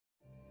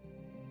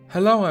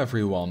Hello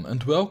everyone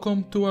and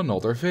welcome to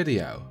another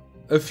video.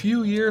 A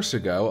few years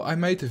ago I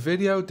made a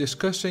video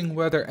discussing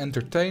whether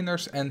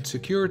entertainers and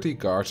security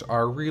guards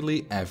are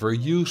really ever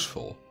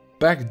useful.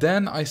 Back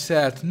then I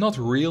said not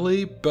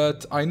really,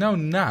 but I know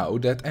now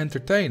that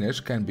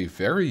entertainers can be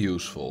very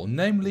useful,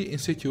 namely in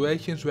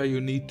situations where you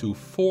need to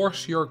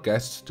force your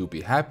guests to be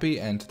happy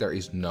and there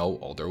is no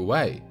other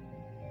way.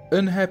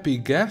 Unhappy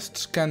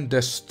guests can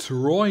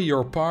destroy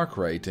your park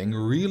rating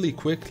really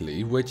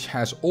quickly, which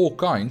has all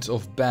kinds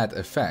of bad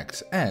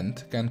effects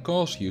and can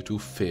cause you to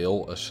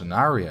fail a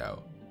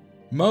scenario.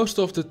 Most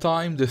of the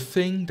time the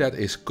thing that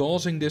is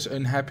causing this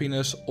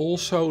unhappiness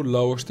also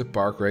lowers the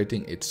park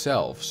rating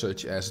itself,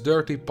 such as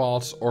dirty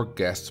paths or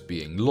guests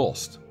being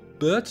lost.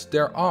 But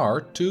there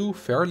are two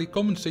fairly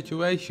common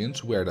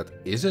situations where that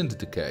isn't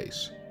the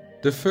case.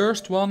 The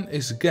first one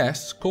is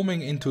guests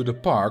coming into the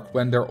park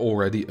when they're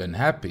already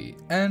unhappy,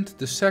 and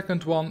the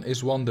second one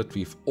is one that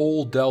we've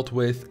all dealt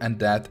with, and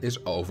that is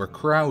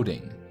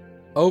overcrowding.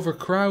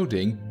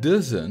 Overcrowding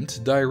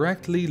doesn't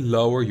directly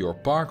lower your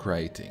park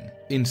rating.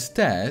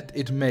 Instead,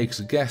 it makes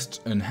guests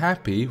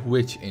unhappy,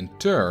 which in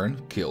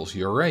turn kills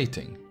your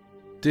rating.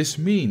 This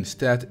means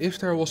that if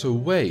there was a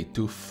way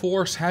to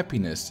force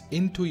happiness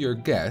into your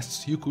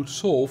guests, you could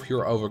solve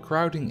your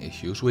overcrowding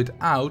issues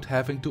without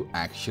having to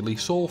actually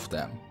solve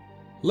them.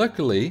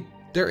 Luckily,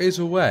 there is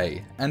a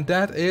way, and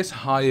that is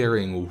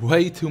hiring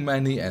way too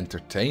many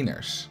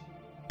entertainers.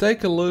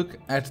 Take a look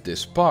at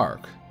this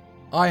park.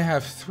 I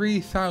have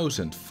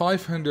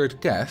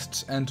 3,500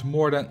 guests and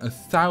more than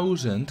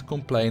 1,000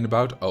 complain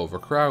about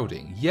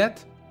overcrowding,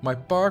 yet my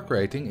park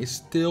rating is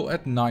still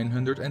at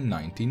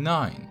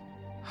 999.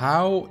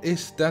 How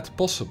is that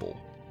possible?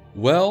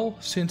 Well,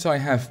 since I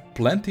have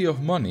plenty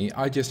of money,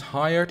 I just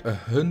hired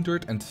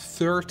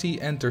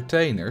 130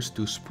 entertainers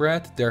to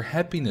spread their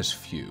happiness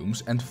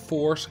fumes and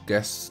force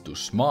guests to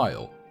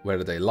smile,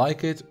 whether they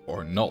like it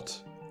or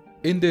not.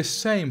 In this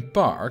same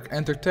park,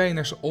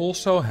 entertainers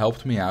also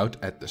helped me out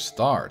at the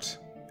start.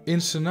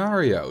 In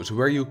scenarios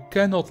where you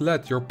cannot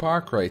let your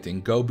park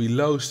rating go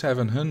below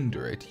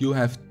 700, you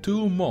have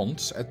 2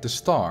 months at the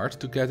start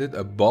to get it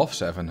above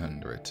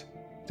 700.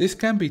 This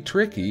can be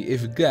tricky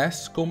if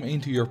guests come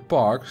into your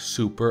park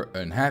super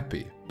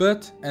unhappy,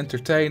 but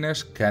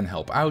entertainers can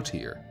help out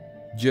here.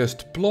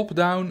 Just plop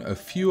down a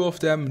few of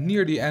them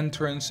near the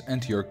entrance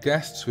and your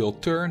guests will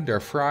turn their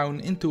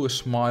frown into a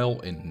smile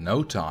in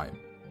no time.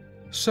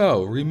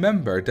 So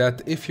remember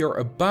that if you're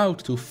about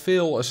to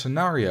fail a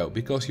scenario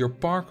because your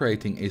park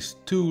rating is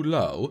too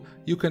low,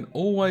 you can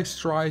always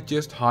try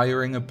just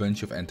hiring a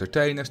bunch of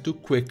entertainers to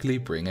quickly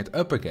bring it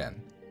up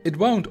again. It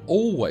won't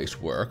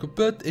always work,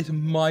 but it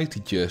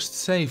might just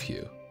save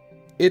you.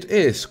 It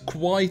is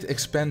quite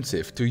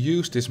expensive to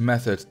use this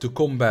method to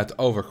combat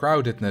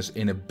overcrowdedness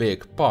in a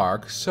big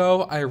park,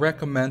 so I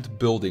recommend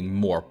building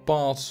more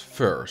paths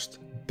first.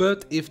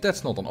 But if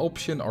that's not an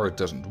option or it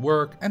doesn't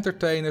work,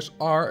 entertainers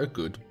are a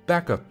good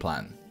backup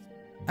plan.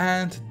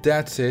 And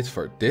that's it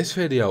for this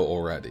video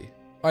already.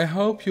 I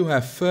hope you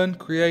have fun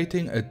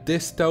creating a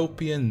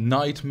dystopian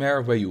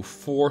nightmare where you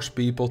force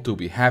people to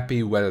be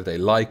happy whether they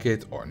like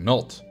it or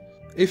not.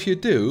 If you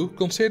do,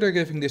 consider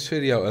giving this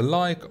video a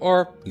like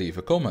or leave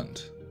a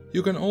comment.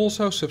 You can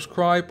also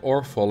subscribe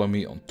or follow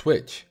me on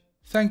Twitch.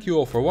 Thank you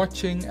all for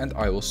watching and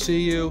I will see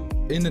you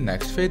in the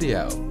next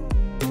video.